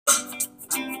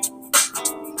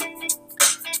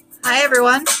Hi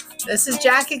everyone, this is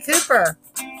Jackie Cooper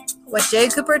with J.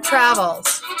 Cooper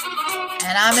Travels,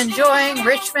 and I'm enjoying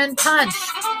Richmond Punch,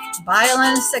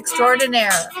 Violence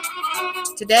Extraordinaire.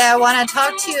 Today I want to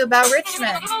talk to you about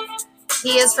Richmond.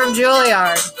 He is from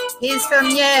Juilliard. He's from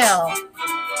Yale.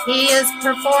 He has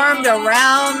performed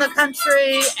around the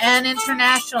country and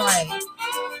internationally.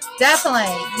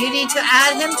 Definitely, you need to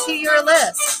add him to your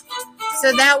list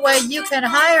so that way you can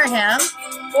hire him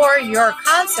for your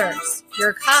concerts,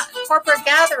 your corporate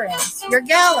gatherings, your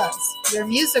galas, your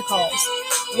musicals,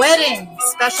 weddings,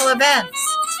 special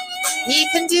events. He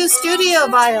can do studio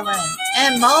violin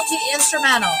and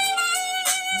multi-instrumental.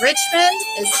 Richmond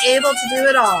is able to do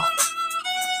it all.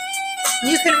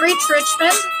 You can reach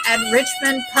Richmond at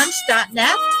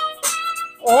richmondpunch.net,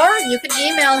 or you can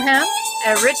email him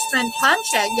at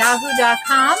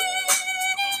richmondpunch@yahoo.com.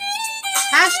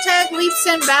 Hashtag Leaps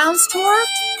and Bounds Tour.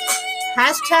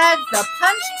 Hashtag the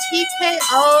Punch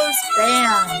TKO's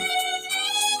Band.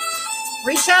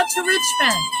 Reach out to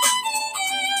Richmond.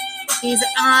 He's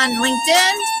on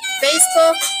LinkedIn,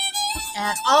 Facebook,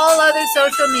 and all other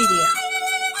social media.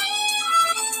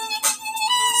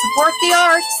 Support the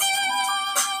arts.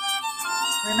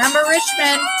 Remember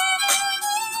Richmond.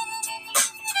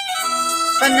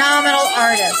 Phenomenal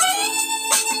artist.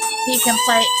 He can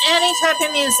play any type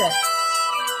of music.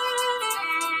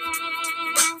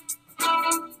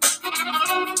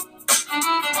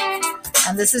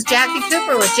 And this is Jackie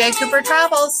Cooper with J. Cooper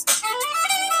Travels.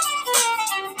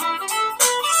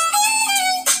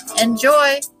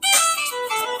 Enjoy.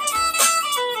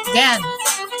 Again,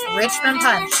 Richmond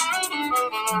Punch,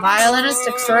 violinist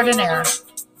extraordinaire.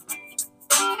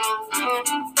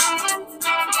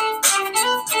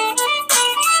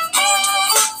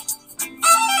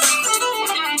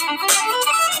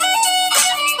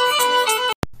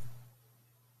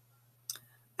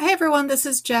 Hey everyone, this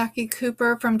is Jackie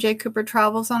Cooper from J. Cooper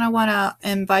Travels, and I want to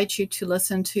invite you to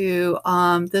listen to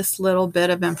this little bit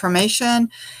of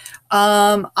information.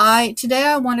 Today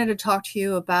I wanted to talk to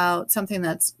you about something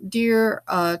that's dear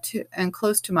to and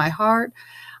close to my heart,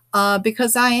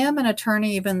 because I am an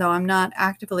attorney, even though I'm not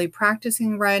actively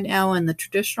practicing right now in the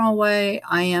traditional way.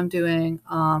 I am doing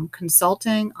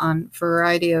consulting on a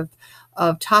variety of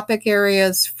topic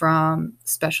areas, from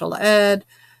special ed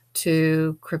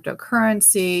to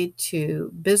cryptocurrency to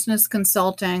business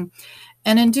consulting.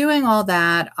 And in doing all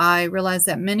that, I realized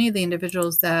that many of the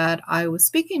individuals that I was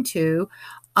speaking to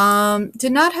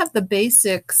did not have the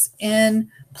basics in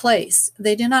place.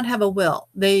 They did not have a will.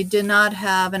 They did not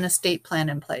have an estate plan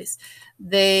in place.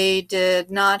 They did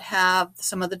not have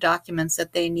some of the documents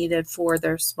that they needed for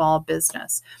their small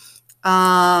business.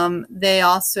 They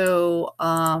also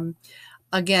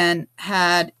again,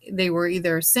 they were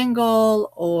either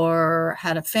single or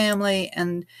had a family,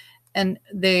 and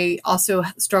they also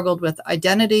struggled with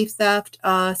identity theft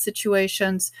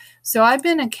situations. So I've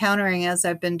been encountering, as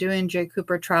I've been doing J.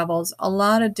 Cooper Travels, a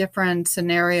lot of different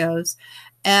scenarios.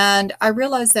 And I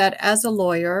realized that as a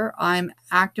lawyer, I'm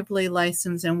actively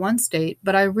licensed in one state,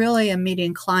 but I really am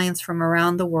meeting clients from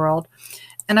around the world.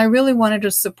 And I really wanted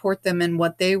to support them in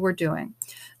what they were doing.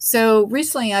 So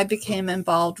recently I became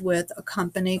involved with a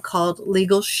company called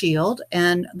Legal Shield,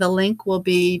 and the link will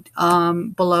be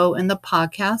below in the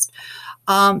podcast,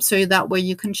 so that way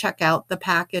you can check out the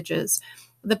packages.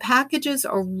 The packages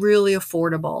are really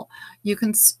affordable.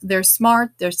 They're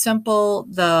smart, they're simple,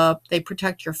 they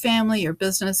protect your family, your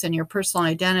business, and your personal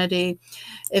identity.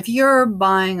 If you're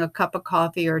buying a cup of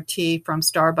coffee or tea from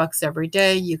Starbucks every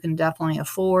day, you can definitely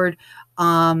afford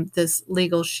this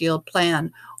Legal Shield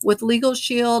plan. With Legal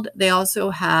Shield, they also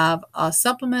have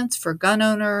supplements for gun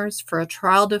owners, for a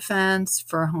trial defense,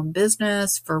 for home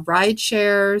business, for ride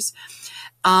shares.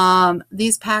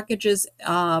 These packages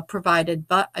provide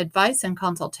advice and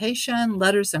consultation,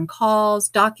 letters and calls,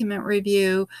 document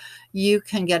review. You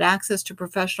can get access to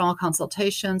professional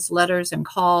consultations, letters and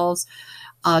calls,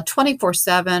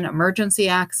 24/7 emergency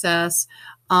access.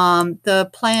 The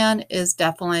plan is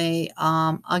definitely,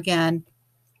 again,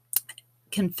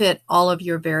 can fit all of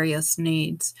your various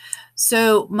needs.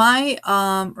 So my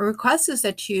request is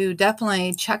that you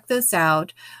definitely check this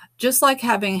out. Just like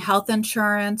having health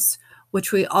insurance,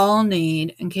 which we all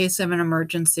need in case of an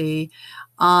emergency,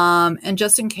 and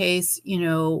just in case,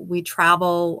 we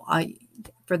travel.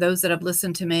 For those that have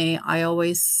listened to me, I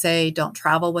always say don't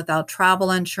travel without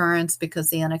travel insurance because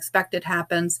the unexpected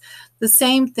happens. The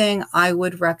same thing I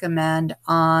would recommend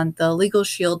on the Legal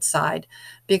Shield side,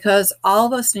 because all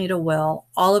of us need a will.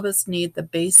 All of us need the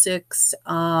basics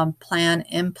plan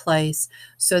in place.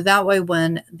 So that way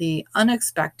when the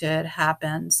unexpected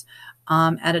happens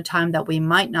at a time that we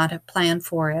might not have planned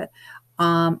for it,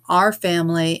 our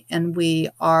family, and we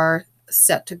are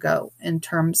set to go in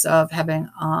terms of having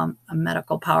a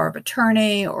medical power of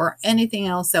attorney or anything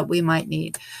else that we might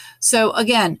need. So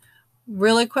again,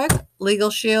 really quick, Legal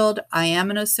Shield, I am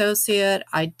an associate.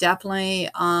 I definitely,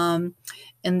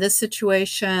 in this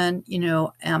situation,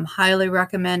 am highly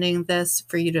recommending this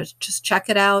for you to just check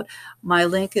it out. My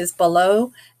link is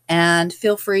below, and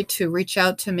feel free to reach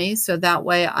out to me so that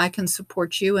way I can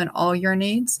support you in all your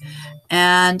needs.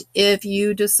 And if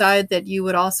you decide that you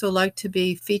would also like to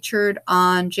be featured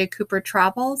on J. Cooper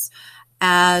Travels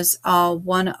as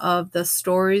one of the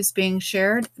stories being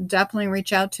shared, definitely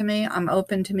reach out to me. I'm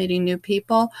open to meeting new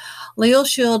people. Legal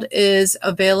Shield is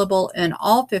available in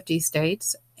all 50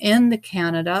 states, in the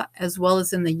Canada, as well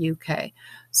as in the UK.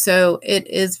 So it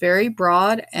is very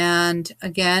broad. And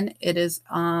again, it is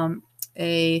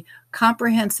a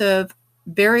comprehensive,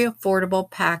 very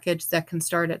affordable package that can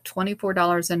start at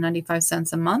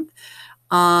 $24.95 a month,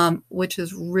 which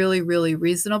is really, really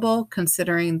reasonable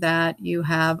considering that you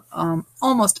have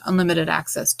almost unlimited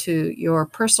access to your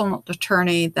personal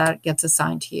attorney that gets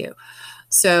assigned to you.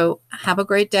 So have a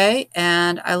great day,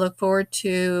 and I look forward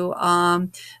to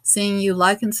seeing you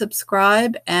like and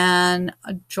subscribe and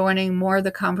joining more of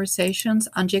the conversations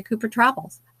on J. Cooper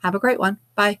Travels. Have a great one.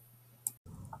 Bye.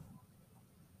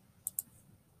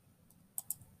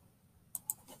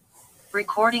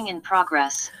 Recording in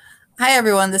progress. Hi,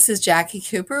 everyone. This is Jackie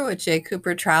Cooper with J.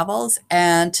 Cooper Travels.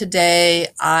 And today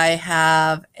I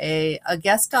have a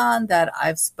guest on that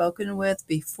I've spoken with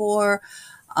before,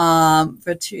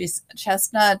 Vatrice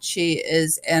Chestnut. She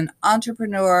is an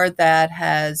entrepreneur that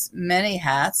has many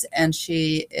hats, and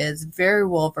she is very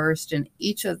well versed in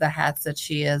each of the hats that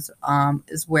she is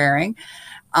wearing.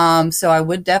 So I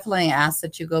would definitely ask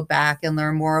that you go back and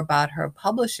learn more about her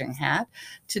publishing hat.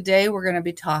 Today, we're going to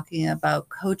be talking about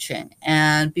coaching.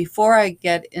 And before I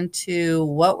get into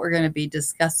what we're going to be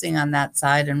discussing on that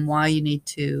side and why you need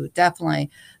to definitely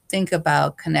think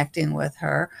about connecting with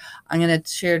her, I'm going to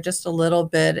share just a little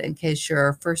bit in case you're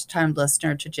a first-time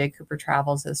listener to J. Cooper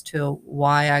Travels as to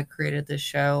why I created this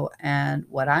show and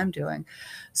what I'm doing.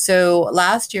 So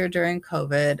last year during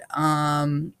COVID,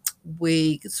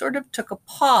 we sort of took a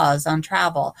pause on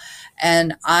travel,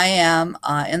 and I am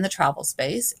in the travel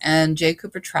space, and J.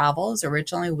 Cooper Travels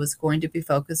originally was going to be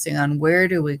focusing on where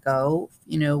do we go,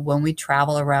 when we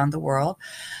travel around the world.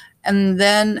 And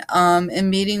then in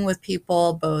meeting with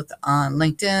people both on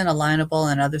LinkedIn,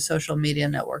 Alignable, and other social media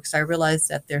networks, I realized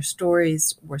that their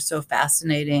stories were so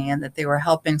fascinating and that they were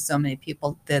helping so many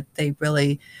people that they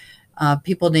really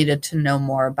people needed to know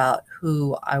more about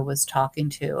who I was talking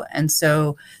to. And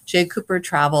so J. Cooper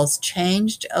Travels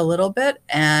changed a little bit,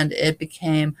 and it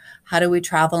became, how do we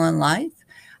travel in life?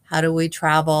 How do we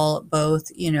travel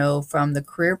both, from the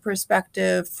career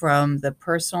perspective, from the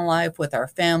personal life with our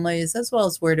families, as well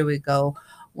as where do we go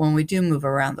when we do move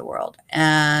around the world?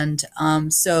 And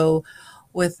so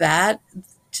with that,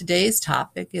 today's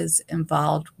topic is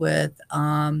involved with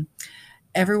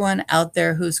everyone out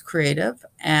there who's creative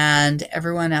and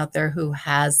everyone out there who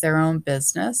has their own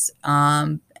business,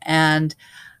 and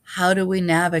how do we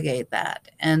navigate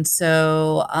that? And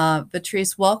so,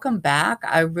 Vatrice, welcome back.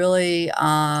 I really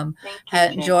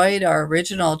had enjoyed our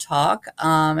original talk,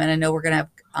 and I know we're going to have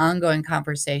ongoing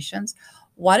conversations.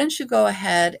 Why don't you go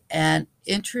ahead and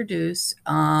introduce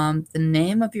the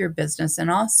name of your business and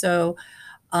also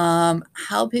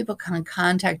how people can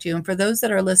contact you. And for those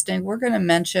that are listening, we're going to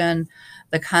mention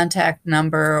the contact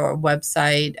number or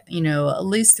website, at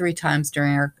least 3 times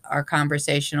during our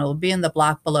conversation. It will be in the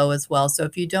block below as well. So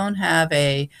if you don't have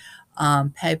a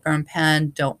paper and pen,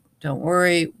 don't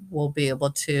worry. We'll be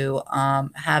able to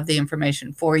have the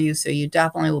information for you. So you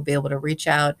definitely will be able to reach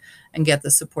out and get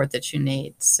the support that you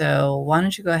need. So why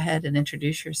don't you go ahead and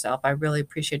introduce yourself? I really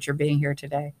appreciate your being here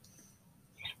today.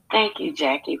 Thank you,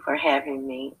 Jackie, for having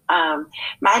me.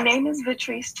 My name is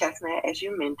Vatrice Chestnut, as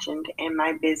you mentioned, and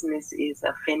my business is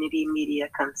Affinity Media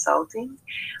Consulting.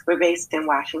 We're based in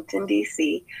Washington,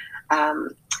 D.C.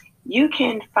 You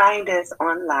can find us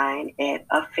online at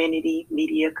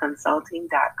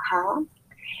affinitymediaconsulting.com.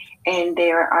 And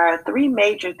there are 3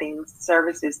 major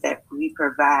services that we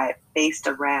provide based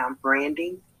around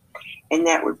branding, and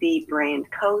that would be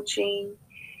brand coaching,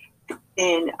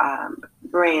 and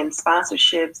brand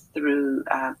sponsorships through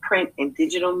print and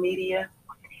digital media,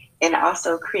 and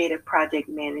also creative project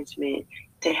management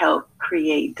to help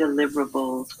create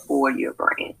deliverables for your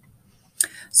brand.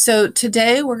 So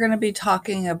today we're going to be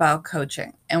talking about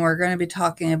coaching, and we're going to be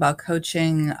talking about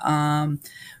coaching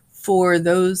for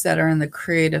those that are in the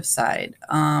creative side,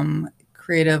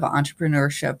 creative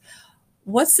entrepreneurship.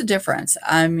 What's the difference?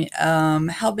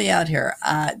 Help me out here.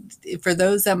 For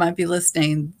those that might be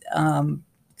listening,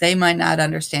 they might not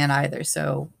understand either.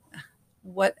 So,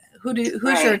 what?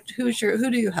 Right. Who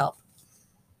do you help?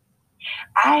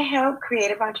 I help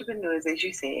creative entrepreneurs, as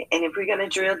you said. And if we're going to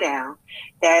drill down,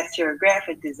 that's your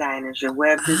graphic designers, your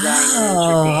web designers,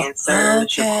 your Oh,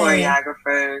 dancers, your okay.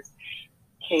 choreographers,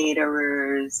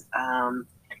 caterers,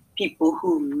 people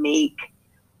who make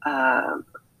um,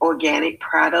 organic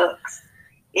products,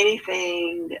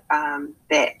 anything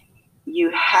that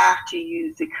you have to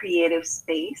use the creative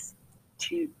space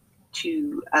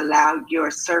to allow your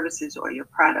services or your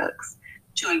products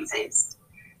to exist.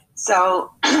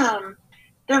 So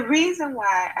the reason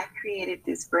why I created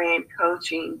this brand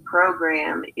coaching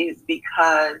program is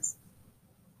because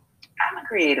I'm a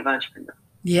creative entrepreneur.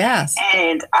 Yes.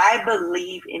 And I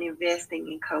believe in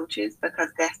investing in coaches because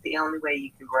that's the only way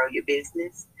you can grow your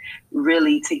business,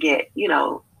 really to get,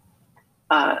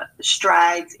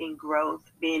 strides in growth,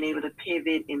 being able to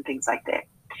pivot and things like that.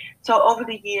 So over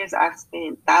the years, I've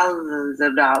spent thousands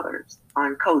of dollars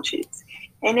on coaches,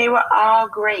 and they were all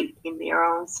great in their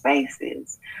own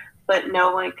spaces, but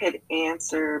no one could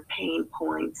answer pain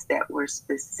points that were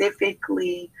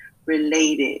specifically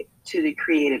related to the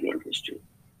creative industry.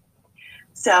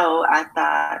 So I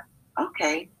thought,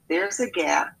 okay, there's a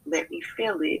gap. Let me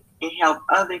fill it and help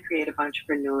other creative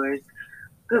entrepreneurs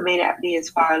who may not be as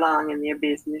far along in their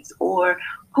business or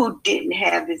who didn't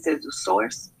have this as a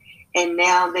source. And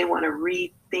now they want to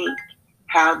rethink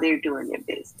how they're doing their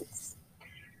business.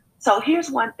 So here's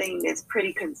one thing that's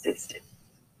pretty consistent.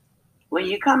 When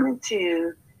you come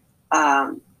into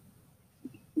um,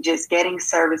 just getting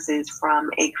services from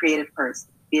a creative person,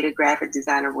 be it a graphic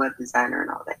designer, web designer,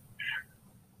 and all that,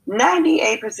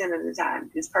 98% of the time,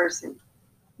 this person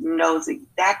knows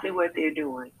exactly what they're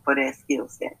doing for their skill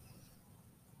set.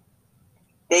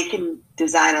 They can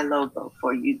design a logo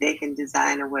for you. They can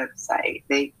design a website.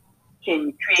 They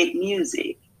can create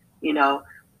music, you know,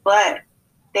 but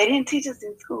they didn't teach us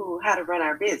in school how to run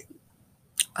our business.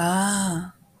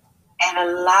 Ah, And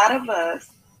a lot of us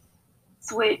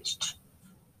switched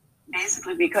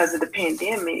basically because of the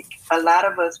pandemic. A lot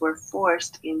of us were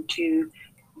forced into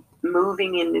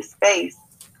moving in this space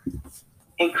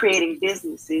and creating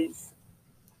businesses.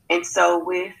 And so,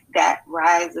 with that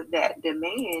rise of that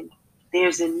demand,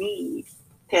 there's a need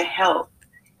to help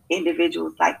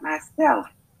individuals like myself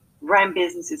run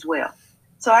business as well.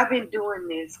 So, I've been doing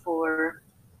this for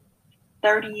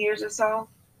 30 years or so.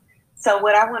 So,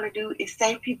 what I want to do is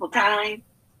save people time,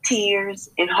 tears,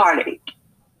 and heartache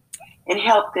and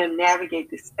help them navigate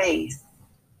the space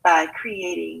by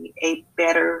creating a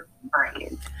better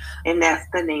brand. And that's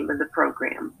the name of the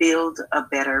program, Build a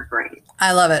Better Brand.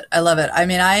 I love it. I love it. I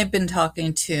mean, I've been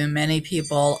talking to many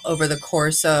people over the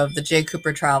course of the J.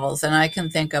 Cooper Travels, and I can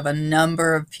think of a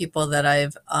number of people that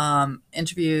I've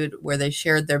interviewed where they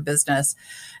shared their business.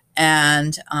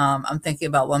 And I'm thinking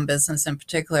about one business in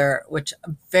particular, which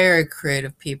very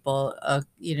creative people,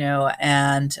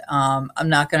 and I'm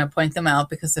not going to point them out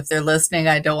because if they're listening,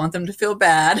 I don't want them to feel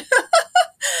bad.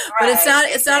 But Right, it's not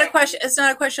a exactly. question. It's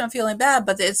not a question of feeling bad,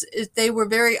 but they were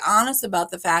very honest about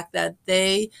the fact that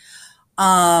they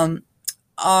um,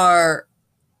 are,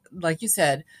 like you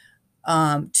said,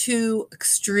 two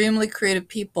extremely creative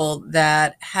people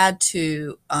that had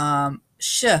to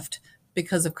shift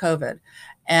because of COVID.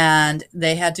 And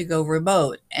they had to go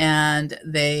remote, and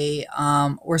they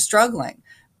were struggling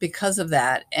because of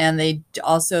that. And they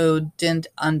also didn't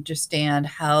understand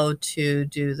how to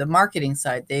do the marketing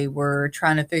side. They were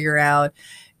trying to figure out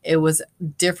it was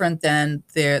different than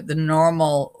the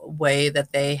normal way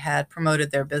that they had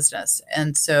promoted their business.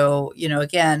 And so,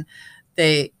 again,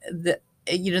 they the,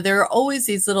 there are always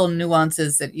these little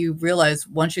nuances that you realize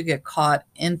once you get caught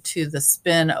into the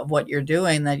spin of what you're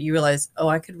doing, that you realize, oh,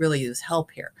 I could really use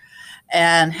help here.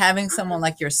 And having someone Mhm.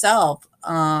 like yourself,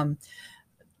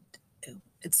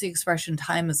 it's the expression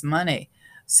time is money.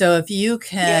 So Yeah.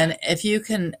 if you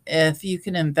can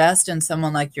invest in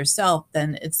someone like yourself,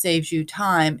 then it saves you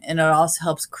time, and it also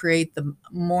helps create the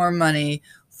more money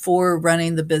for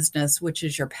running the business, which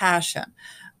is your passion.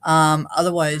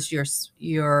 Otherwise,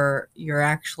 you're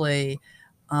actually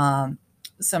um,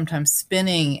 sometimes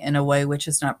spinning in a way which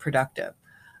is not productive.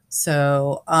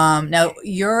 So now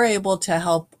you're able to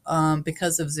help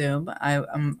because of Zoom.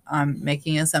 I'm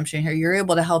making an assumption here. You're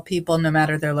able to help people no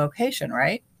matter their location,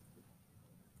 right?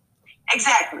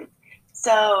 Exactly.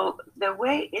 So the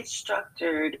way it's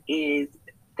structured is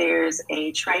there's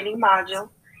a training module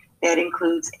that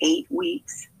includes 8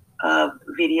 weeks of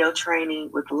video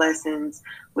training with lessons,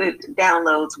 with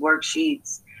downloads,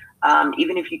 worksheets.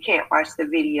 Even if you can't watch the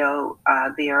video,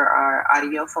 there are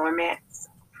audio formats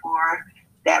for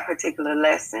that particular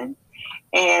lesson.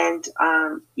 And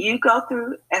you go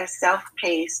through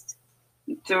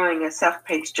during a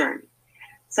self-paced journey.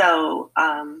 So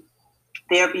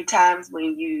there'll be times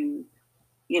when you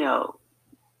know,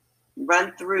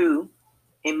 run through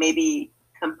and maybe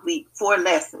complete 4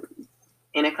 lessons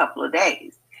in a couple of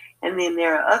days. And then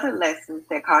there are other lessons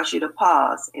that cause you to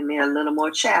pause, and they're a little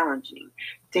more challenging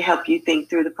to help you think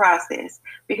through the process,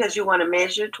 because you want to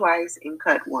measure twice and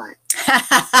cut once.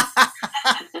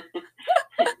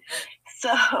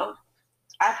 So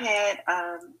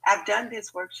I've done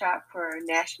this workshop for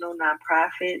national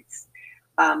nonprofits,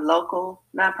 local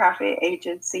nonprofit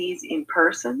agencies in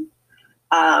person.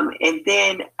 And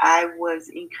then I was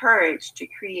encouraged to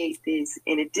create this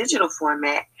in a digital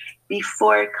format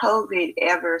before COVID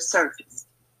ever surfaced.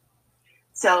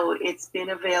 So it's been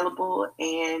available,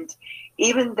 and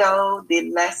even though the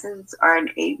lessons are an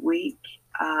 8-week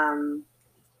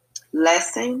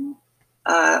lesson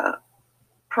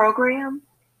program,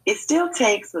 it still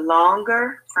takes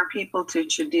longer for people to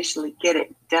traditionally get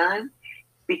it done,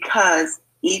 because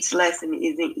each lesson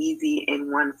isn't easy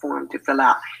in one form to fill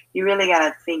out. You really got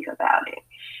to think about it.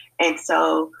 And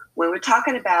so when we're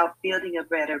talking about building a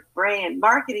better brand,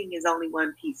 marketing is only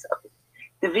one piece of it.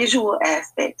 The visual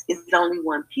aspect is only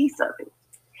one piece of it.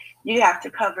 You have to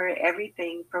cover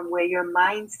everything from where your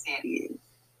mindset is.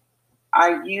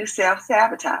 Are you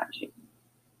self-sabotaging?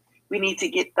 We need to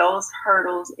get those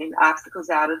hurdles and obstacles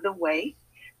out of the way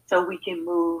so we can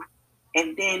move.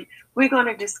 And then we're going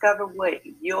to discover what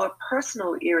your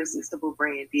personal irresistible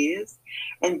brand is.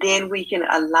 And then we can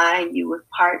align you with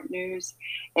partners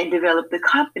and develop the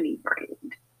company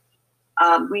brand.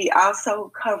 We also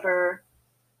cover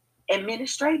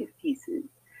administrative pieces.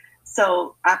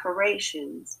 So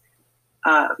operations,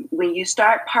 when you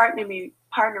start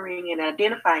partnering and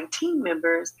identifying team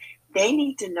members, they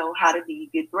need to know how to be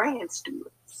good brand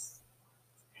stewards.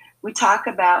 We talk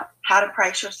about how to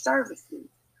price your services.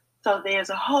 So there's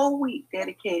a whole week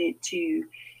dedicated to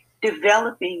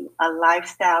developing a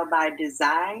lifestyle by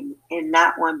design and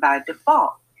not one by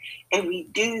default. And we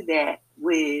do that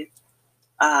with,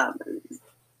 I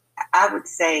would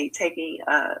say, taking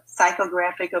a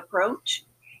psychographic approach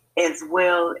as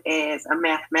well as a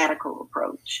mathematical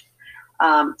approach.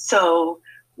 So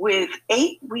with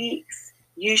 8 weeks,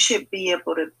 you should be in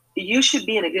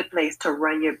a good place to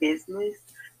run your business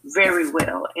very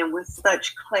well and with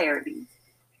such clarity.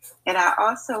 And I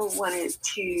also wanted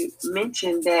to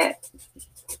mention that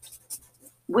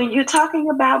when you're talking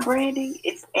about branding,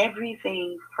 it's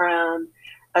everything from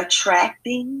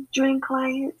attracting dream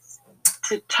clients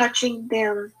to touching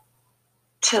them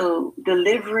to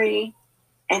delivery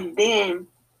and then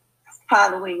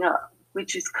following up,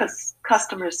 which is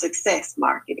customer success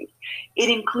marketing. It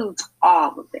includes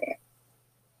all of that.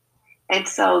 And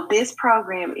so this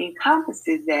program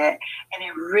encompasses that, and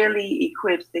it really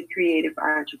equips the creative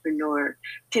entrepreneur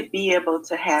to be able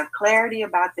to have clarity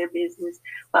about their business,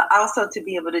 but also to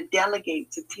be able to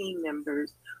delegate to team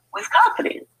members with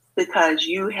confidence because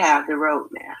you have the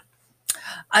roadmap.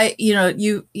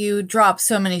 You dropped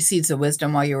so many seeds of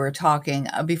wisdom while you were talking.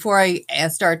 Before I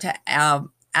start to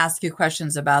ask you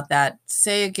questions about that,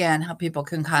 say again how people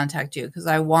can contact you, because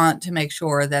I want to make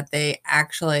sure that they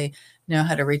actually know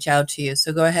how to reach out to you.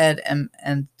 So go ahead and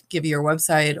give your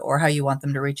website or how you want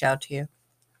them to reach out to you.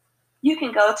 You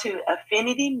can go to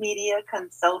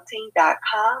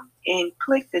affinitymediaconsulting.com and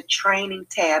click the training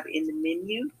tab in the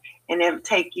menu, and it'll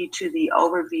take you to the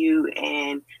overview,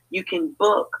 and you can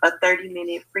book a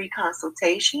 30-minute free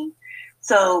consultation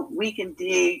so we can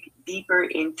dig deeper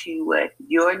into what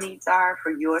your needs are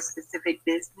for your specific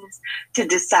business to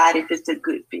decide if it's a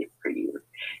good fit for you.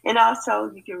 And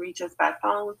also you can reach us by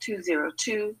phone,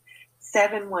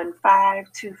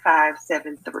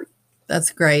 202-715-2573.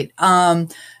 That's great.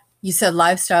 You said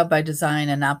lifestyle by design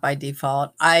and not by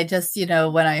default. I just,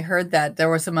 when I heard that, there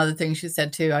were some other things you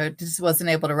said too. I just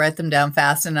wasn't able to write them down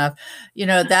fast enough.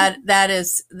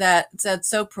 That's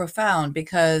so profound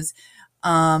because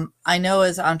I know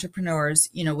as entrepreneurs,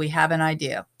 we have an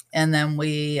idea and then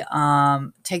we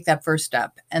take that first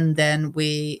step and then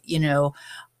we,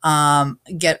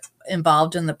 get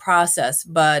involved in the process.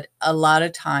 But a lot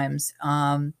of times,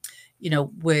 we're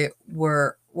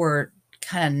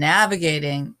kind of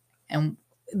navigating, and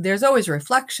there's always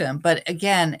reflection. But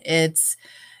again, it's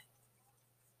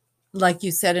like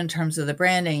you said, in terms of the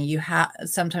branding,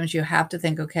 sometimes you have to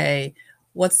think, okay,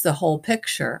 what's the whole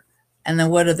picture? And then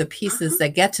what are the pieces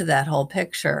that get to that whole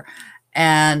picture?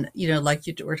 And, like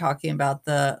you were talking about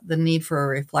the need for a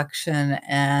reflection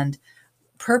and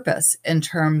purpose in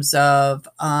terms of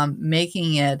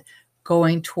making it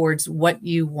going towards what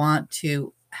you want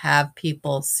to have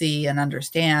people see and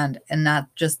understand, and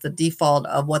not just the default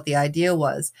of what the idea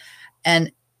was.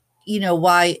 And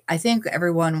why I think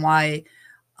everyone why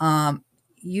um,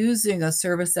 using a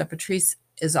service that Vatrice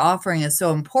is offering is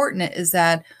so important is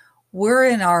that we're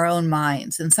in our own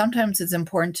minds, and sometimes it's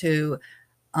important to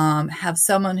have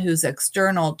someone who's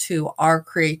external to our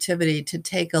creativity to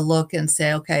take a look and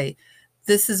say, okay,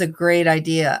 this is a great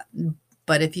idea,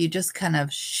 but if you just kind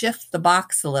of shift the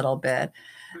box a little bit,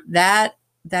 that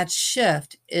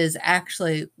shift is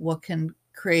actually what can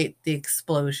create the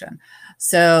explosion.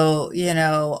 So,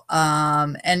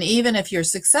 and even if you're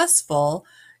successful,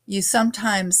 you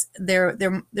sometimes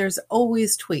there's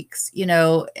always tweaks,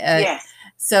 Yes.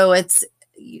 so it's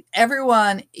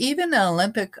everyone, even an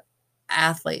Olympic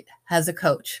athlete has a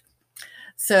coach.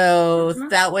 So Mm-hmm.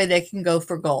 that way they can go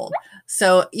for gold.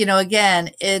 So,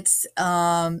 again, it's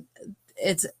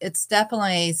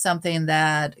definitely something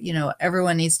that,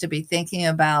 everyone needs to be thinking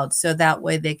about, so that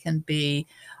way they can be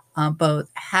both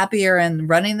happier in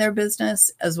running their business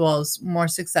as well as more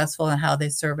successful in how they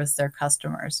service their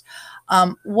customers.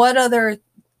 What other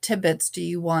tidbits do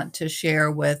you want to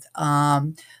share with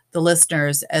the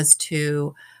listeners as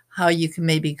to how you can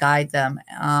maybe guide them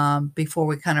before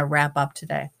we kind of wrap up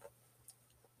today?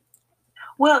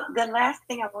 Well, the last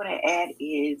thing I want to add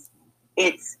is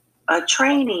it's a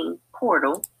training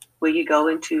portal where you go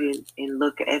into and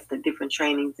look at the different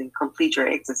trainings and complete your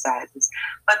exercises.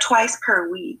 But twice per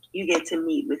week, you get to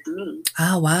meet with me.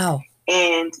 Oh, wow.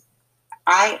 And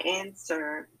I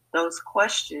answer those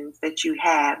questions that you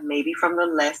have, maybe from the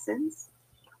lessons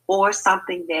or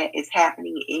something that is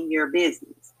happening in your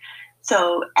business.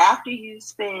 So after you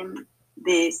spend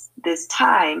this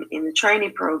time in the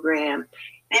training program,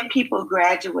 then people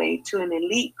graduate to an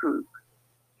elite group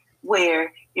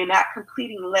where you're not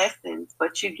completing lessons,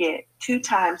 but you get 2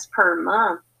 times per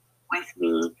month with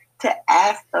me to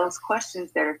ask those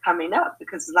questions that are coming up.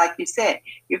 Because like you said,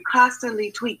 you're constantly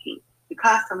tweaking. You're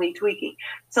constantly tweaking.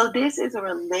 So this is a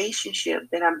relationship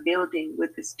that I'm building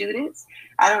with the students.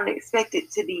 I don't expect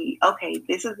it to be, okay,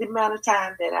 this is the amount of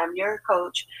time that I'm your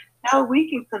coach. No, we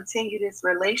can continue this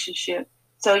relationship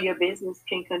so your business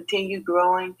can continue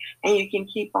growing and you can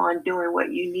keep on doing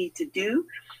what you need to do.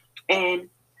 And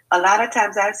a lot of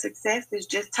times our success is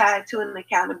just tied to an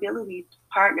accountability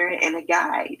partner and a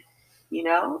guide,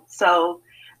 So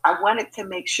I wanted to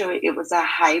make sure it was a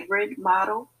hybrid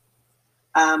model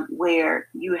where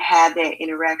you have that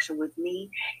interaction with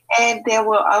me. And there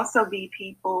will also be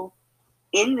people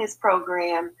in this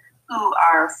program who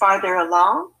are farther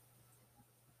along,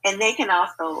 and they can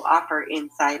also offer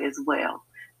insight as well.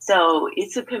 So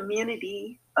it's a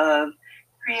community of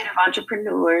creative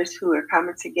entrepreneurs who are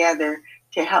coming together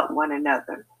to help one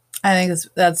another. I think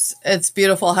it's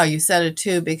beautiful how you said it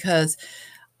too, because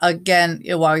again,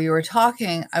 while you were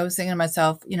talking, I was thinking to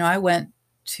myself,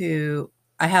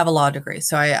 I have a law degree,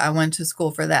 so I went to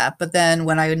school for that. But then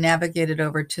when I navigated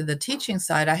over to the teaching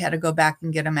side, I had to go back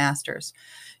and get a master's.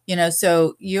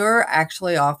 So you're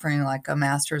actually offering like a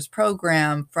master's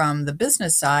program from the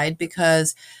business side,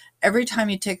 because every time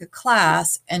you take a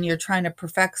class and you're trying to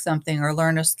perfect something or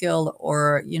learn a skill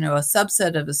or, a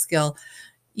subset of a skill,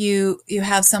 you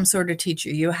have some sort of teacher,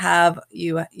 you have a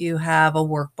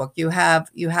workbook, you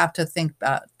have to think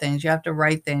about things, you have to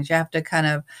write things, you have to kind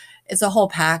of, it's a whole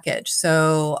package.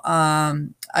 So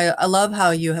I love how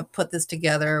you have put this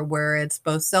together where it's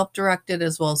both self-directed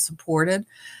as well as supported,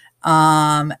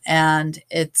 and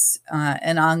it's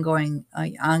an ongoing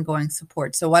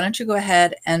support. So why don't you go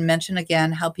ahead and mention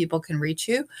again how people can reach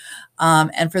you,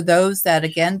 and for those that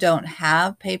again don't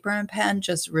have paper and pen,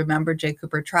 just remember J.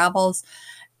 Cooper Travels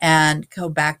and go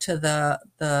back to the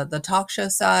talk show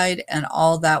side, and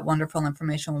all that wonderful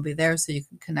information will be there so you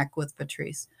can connect with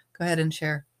Vatrice. Go ahead and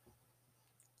share.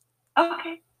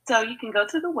 Okay, so you can go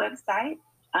to the website,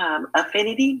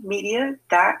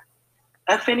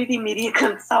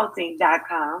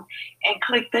 affinitymediaconsulting.com, and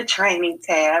click the training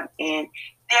tab, and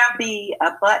there'll be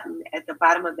a button at the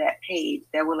bottom of that page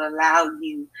that will allow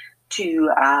you to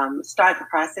start the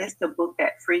process to book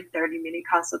that free 30-minute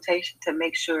consultation to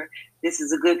make sure this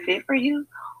is a good fit for you.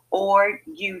 Or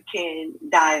you can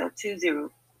dial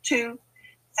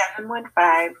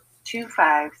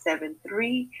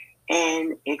 202-715-2573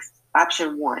 and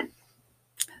option 1.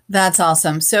 That's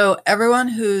awesome. So everyone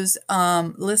who's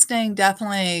listening,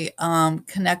 definitely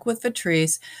connect with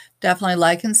Vatrice. Definitely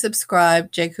like and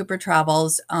subscribe, J. Cooper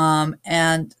Travels,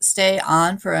 and stay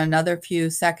on for another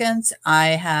few seconds. I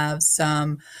have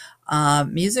some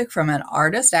music from an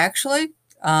artist, actually,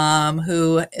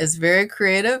 who is very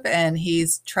creative, and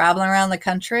he's traveling around the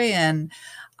country. And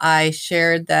I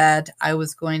shared that I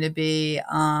was going to be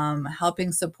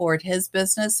helping support his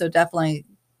business. So definitely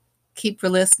keep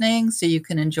listening so you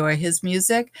can enjoy his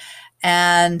music.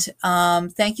 And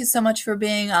thank you so much for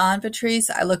being on, Vatrice.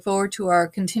 I look forward to our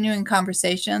continuing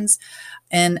conversations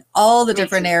in all the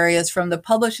different areas, from the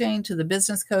publishing to the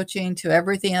business coaching to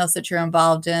everything else that you're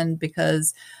involved in,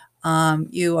 because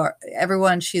you are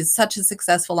everyone. She's such a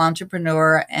successful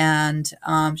entrepreneur, and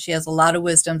she has a lot of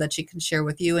wisdom that she can share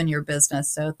with you and your business.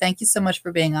 So thank you so much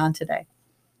for being on today.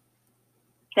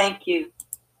 Thank you.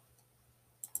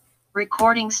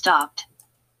 Recording stopped.